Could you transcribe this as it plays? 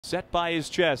Set by his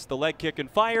chest, the leg kick and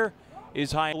fire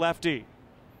is high lefty.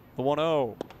 The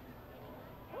 1-0.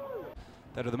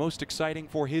 That are the most exciting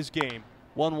for his game.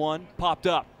 1-1 popped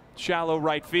up, shallow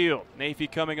right field.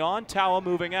 Nafy coming on, Tawa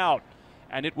moving out.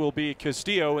 And it will be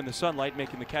Castillo in the sunlight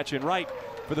making the catch in right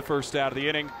for the first out of the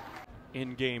inning.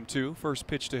 In game 2, first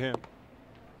pitch to him.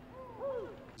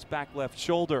 His back left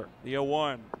shoulder, the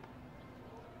 0-1.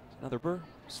 Another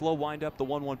slow wind up, the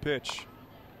 1-1 pitch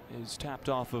is tapped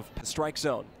off of the strike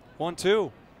zone.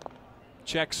 1-2.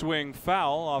 Check swing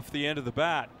foul off the end of the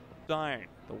bat. Stein,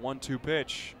 the 1-2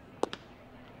 pitch.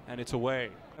 And it's away.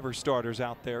 Ever starters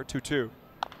out there, 2-2.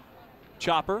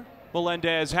 Chopper,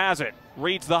 Melendez has it.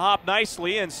 Reads the hop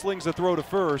nicely and slings the throw to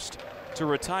first to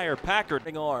retire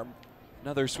Packard. Arm.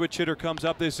 Another switch hitter comes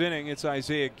up this inning. It's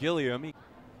Isaiah Gilliam.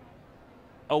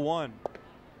 0-1.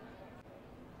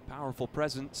 Powerful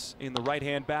presence in the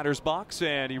right-hand batter's box,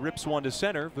 and he rips one to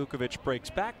center. Vukovic breaks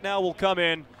back. Now will come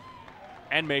in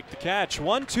and make the catch.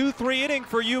 1-2-3 inning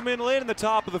for Yu-Min Lin in the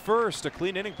top of the first. A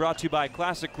clean inning brought to you by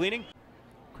Classic Cleaning.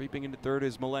 Creeping into third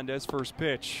is Melendez. First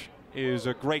pitch is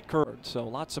a great curve. So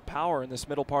lots of power in this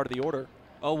middle part of the order.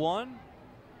 0-1.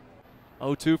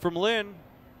 0-2 from Lin.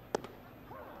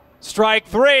 Strike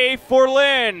 3 for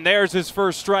Lin. There's his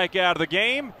first strikeout of the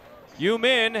game.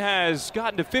 Yu-Min has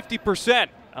gotten to 50%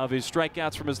 of his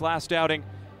strikeouts from his last outing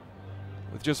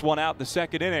with just one out in the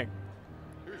second inning.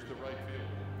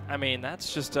 I mean,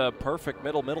 that's just a perfect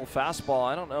middle fastball.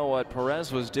 I don't know what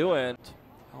Perez was doing.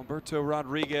 Alberto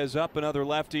Rodriguez up, another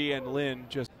lefty, and Lin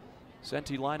just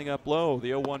Senti lining up low,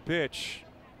 the 0-1 pitch.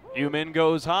 Yu-Min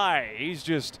goes high. He's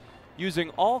just using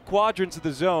all quadrants of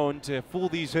the zone to fool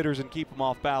these hitters and keep them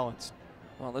off balance.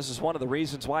 Well, this is one of the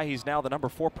reasons why he's now the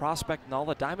 #4 prospect in all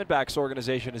the Diamondbacks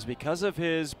organization, is because of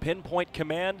his pinpoint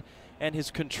command and his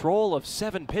control of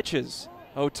 7 pitches.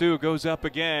 0-2 goes up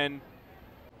again.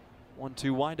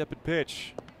 1-2 windup and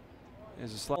pitch.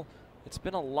 It's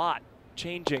been a lot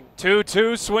changing.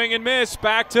 2-2 swing and miss.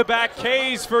 Back-to-back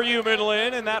Ks for Yu-Min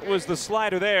Lin, and that was the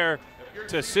slider there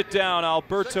to sit down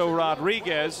Alberto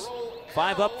Rodriguez.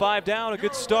 5 up, 5 down. A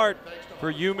good start for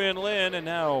Yu-Min Lin, and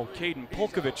now Caden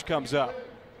Polkovich comes up.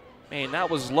 Man, that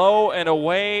was low and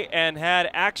away and had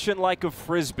action like a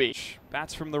frisbee.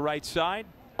 Bats from the right side.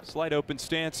 Slight open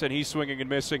stance, and he's swinging and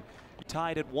missing.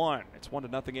 Tied at 1. It's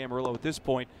 1-0 Amarillo at this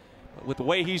point. But with the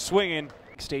way he's swinging,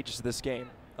 stages of this game.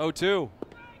 0-2.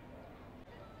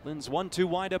 Lin's 1-2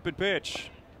 windup and pitch,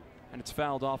 and it's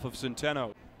fouled off of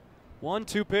Centeno.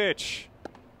 1-2 pitch.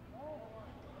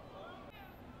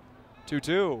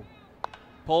 2-2.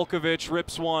 Polkovich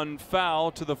rips one foul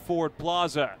to the Ford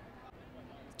Plaza.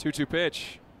 2-2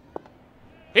 pitch.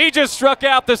 He just struck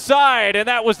out the side, and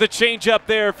that was the changeup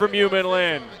there from Yu-Min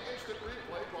Lin.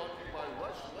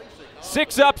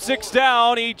 6 up, 6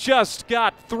 down. He just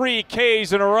got 3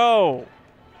 Ks in a row.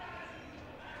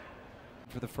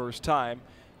 For the first time.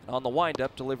 On the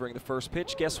windup, delivering the first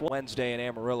pitch. Guess what? Wednesday in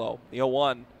Amarillo. The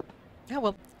 0-1. Yeah,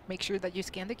 well, make sure that you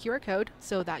scan the QR code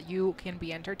so that you can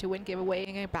be entered to win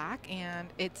giveaway back, and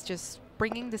it's just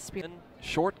bringing the spirit.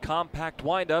 Short, compact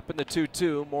windup in the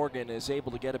 2-2. Morgan is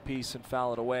able to get a piece and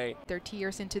foul it away. 30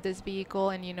 years into this vehicle,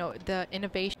 and you know the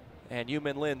innovation. And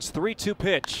Yu-Min Lin's 3-2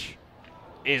 pitch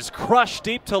is crushed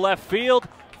deep to left field.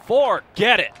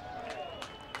 Forget it.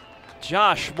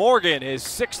 Josh Morgan, his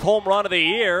 6th home run of the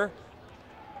year.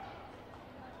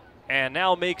 And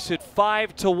now makes it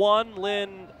 5-1.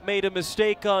 Lin made a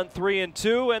mistake on 3 and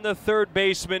 2, and the third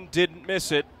baseman didn't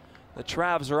miss it. The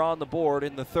Travs are on the board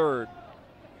in the third.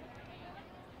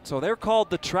 So they're called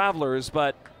the Travelers,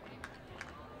 but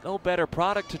no better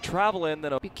product to travel in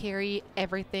than a... We carry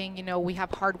everything. You know, we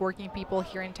have hardworking people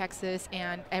here in Texas,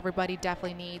 and everybody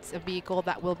definitely needs a vehicle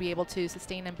that will be able to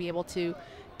sustain and be able to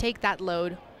take that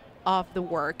load off the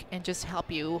work and just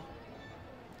help you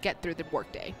get through the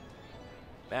workday.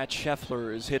 Matt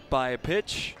Scheffler is hit by a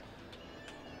pitch.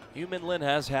 Yu-Min Lin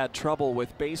has had trouble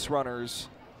with base runners.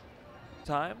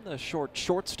 Time, the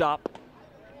shortstop.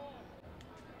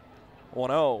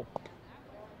 1-0.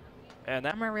 And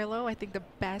that Amarillo, I think the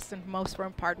best and most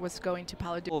fun part was going to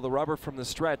Palo Duro. The rubber from the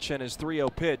stretch, and his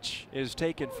 3-0 pitch is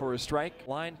taken for a strike.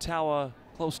 Line Tawa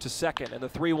close to second, and the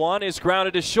 3-1 is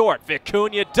grounded to short.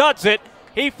 Vicuña does it.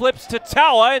 He flips to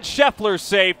Tawa, and Scheffler's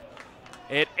safe.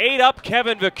 It ate up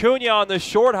Kevin Vicuña on the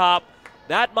short hop.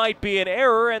 That might be an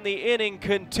error, and the inning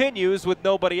continues with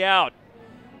nobody out.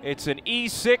 It's an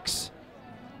E6,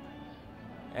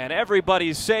 and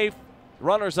everybody's safe.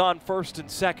 Runners on first and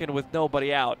second with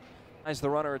nobody out. As the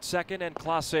runner at second, and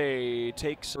Clase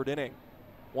takes third inning.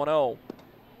 1-0.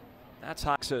 That's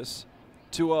Hoxus.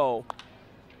 2-0.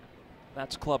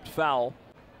 That's clubbed foul.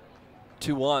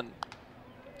 2-1.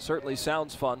 Certainly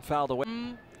sounds fun. Fouled away.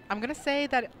 I'm going to say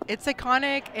that it's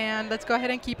iconic, and let's go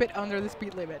ahead and keep it under the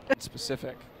speed limit.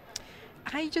 Specific.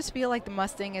 I just feel like the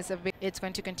Mustang is it's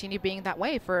going to continue being that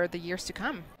way for the years to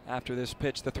come. After this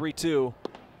pitch, the 3-2.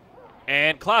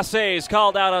 And Clase is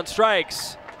called out on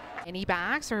strikes. Many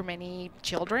backs or many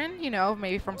children, you know,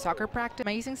 maybe from soccer practice.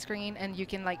 Amazing screen, and you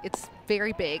can, like, it's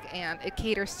very big, and it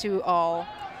caters to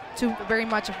very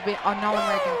much a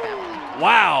non-American family.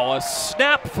 Wow, a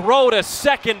snap throw to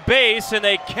second base, and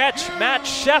they catch Matt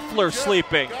Scheffler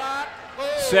sleeping.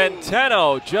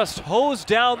 Centeno just hosed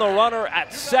down the runner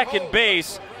at second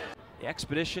base. The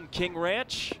Expedition King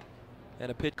Ranch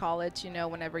and a pitch. College, you know,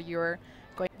 whenever you're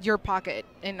going your pocket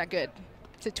in a good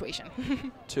situation.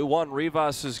 2-1,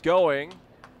 Rivas is going.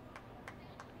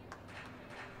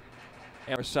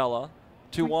 And Marcella,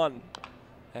 2-1,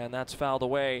 and that's fouled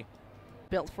away.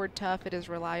 Built for tough, it is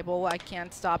reliable. I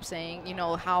can't stop saying, you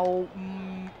know, how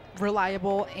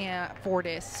reliable Ford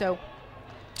is. So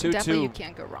 2-2. definitely you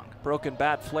can't go wrong. Broken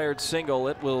bat, flared single.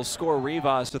 It will score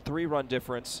Rivas a 3-run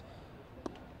difference.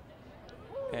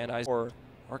 And I for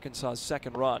Arkansas's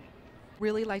second run.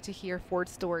 Really like to hear Ford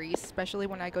stories, especially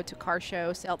when I go to car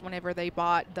shows, whenever they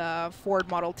bought the Ford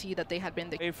Model T that they had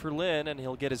been. For Lynn, and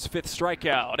he'll get his 5th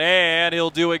strikeout, and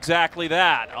he'll do exactly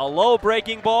that. A low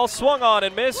breaking ball swung on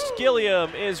and missed.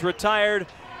 Gilliam is retired,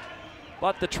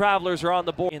 but the Travelers are on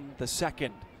the board in the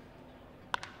second.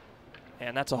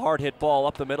 And that's a hard hit ball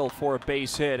up the middle for a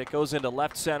base hit. It goes into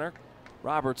left center.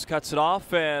 Roberts cuts it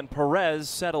off, and Perez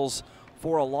settles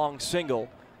for a long single.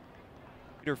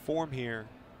 Form here.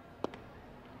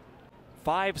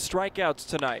 5 strikeouts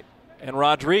tonight, and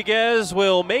Rodriguez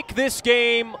will make this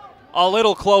game a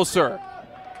little closer.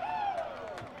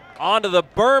 Onto the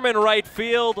berm in right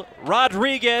field.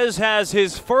 Rodriguez has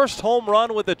his first home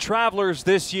run with the Travelers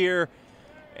this year,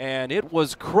 and it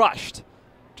was crushed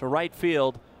to right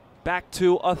field, back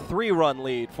to a 3-run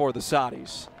lead for the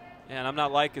Saudis. And I'm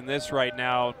not liking this right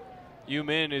now.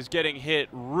 Yu-Min is getting hit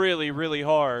really, really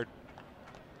hard.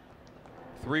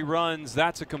 3 runs,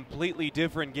 that's a completely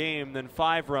different game than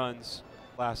 5 runs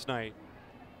last night.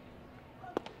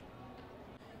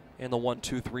 In the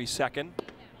 1-2-3 second.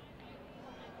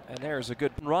 And there's a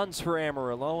good runs for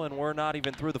Amarillo, and we're not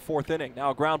even through the 4th inning.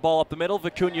 Now a ground ball up the middle.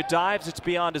 Vicuña dives, it's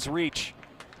beyond his reach.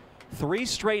 3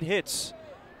 straight hits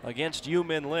against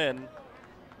Yu-Min Lin.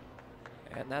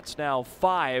 And that's now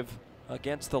 5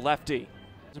 against the lefty.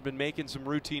 He's been making some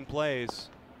routine plays.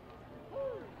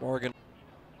 Morgan.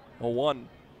 0-1.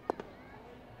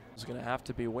 He's going to have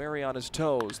to be wary on his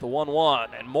toes. The 1-1,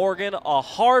 and Morgan, a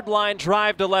hard line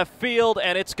drive to left field,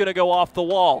 and it's going to go off the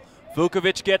wall.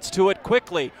 Vukovic gets to it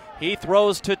quickly. He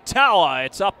throws to Tawa.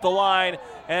 It's up the line,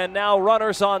 and now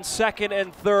runners on second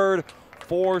and third.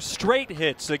 4 straight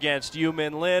hits against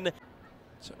Yu-Min Lin.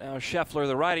 So now Scheffler,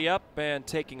 the righty, up and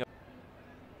taking a.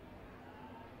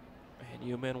 And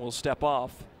Yu-Min will step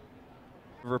off.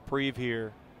 Reprieve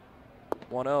here.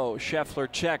 1-0. Scheffler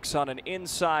checks on an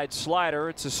inside slider.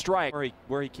 It's a strike.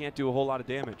 Where he can't do a whole lot of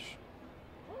damage.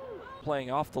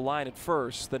 Playing off the line at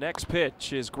first. The next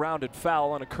pitch is grounded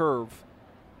foul on a curve.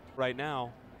 Right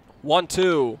now.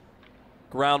 1-2.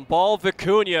 Ground ball.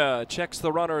 Vicuña checks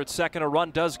the runner at second. A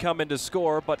run does come in to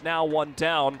score, but now 1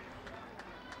 down.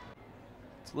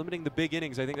 It's limiting the big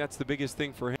innings. I think that's the biggest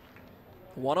thing for him.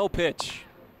 1-0 pitch.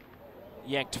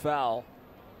 Yanked foul.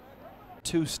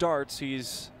 2 starts.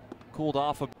 He's cooled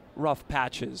off of rough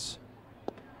patches.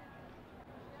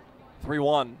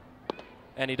 3-1,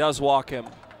 and he does walk him.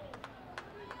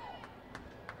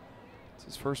 It's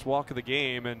his first walk of the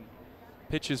game, and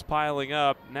pitches piling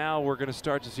up. Now we're going to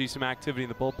start to see some activity in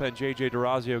the bullpen. J.J.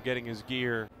 Durazio getting his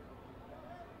gear.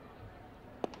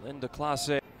 Linda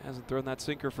Clase hasn't thrown that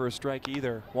sinker for a strike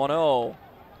either. 1-0.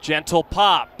 Gentle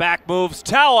pop, back moves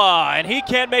Tawa, and he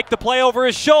can't make the play over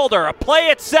his shoulder. A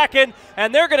play at second,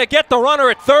 and they're going to get the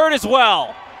runner at third as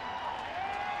well.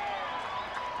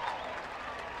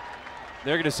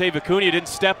 They're going to say Vicuña didn't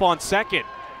step on second.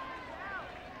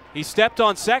 He stepped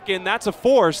on second. That's a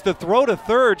force. The throw to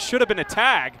third should have been a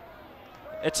tag.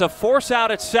 It's a force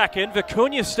out at second.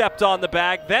 Vicuña stepped on the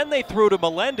bag. Then they threw to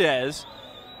Melendez.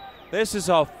 This is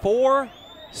a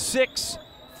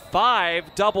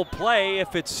 4-6-5 double play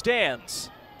if it stands.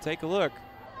 Take a look.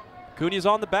 Vicuña's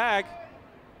on the bag.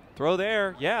 Throw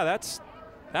there. Yeah, that's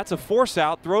a force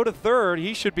out. Throw to third.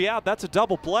 He should be out. That's a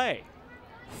double play.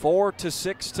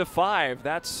 4-6-5.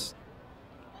 That's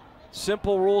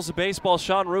simple rules of baseball.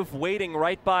 Sean Roof waiting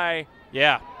right by.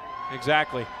 Yeah,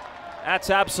 exactly. That's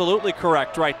absolutely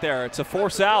correct right there. It's a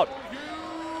force out.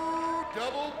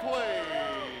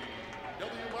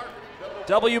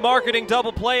 W Marketing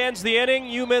double play ends the inning.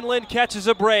 Yu-Min Lin catches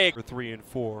a break. For 3 and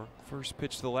 4. First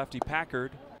pitch to the lefty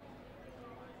Packard.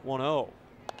 1-0.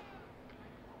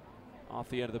 Off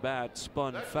the end of the bat,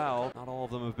 spun foul. Not all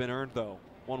of them have been earned though.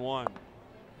 1-1.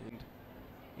 And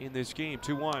in this game,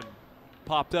 2-1.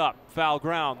 Popped up, foul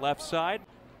ground, left side.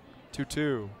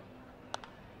 2-2.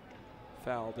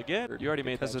 Fouled again. You already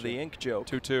made that because of the ink joke.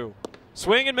 2-2.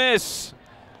 Swing and miss.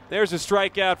 There's a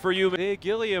strikeout for you. Big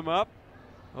Gilliam up.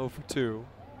 0 for 2.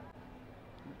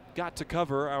 Got to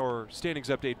cover our standings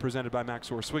update presented by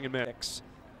Maxor. Swing and miss.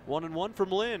 1-1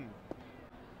 from Lin.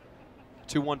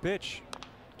 2-1 pitch.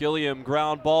 Gilliam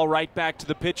ground ball right back to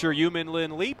the pitcher. Yu-Min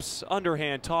Lin leaps,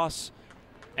 underhand toss,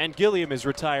 and Gilliam is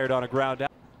retired on a ground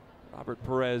out. Robert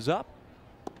Perez up,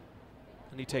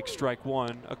 and he takes strike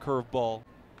one, a curveball.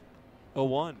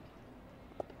 0-1.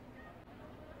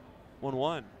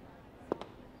 1-1.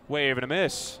 Wave and a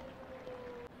miss.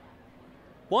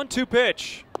 1-2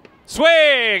 pitch.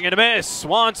 Swing and a miss.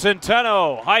 Juan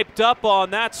Centeno hyped up on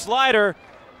that slider,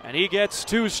 and he gets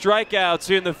 2 strikeouts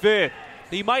in the 5th.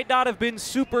 He might not have been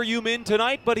super Yu-Min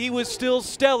tonight, but he was still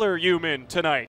stellar Yu-Min tonight.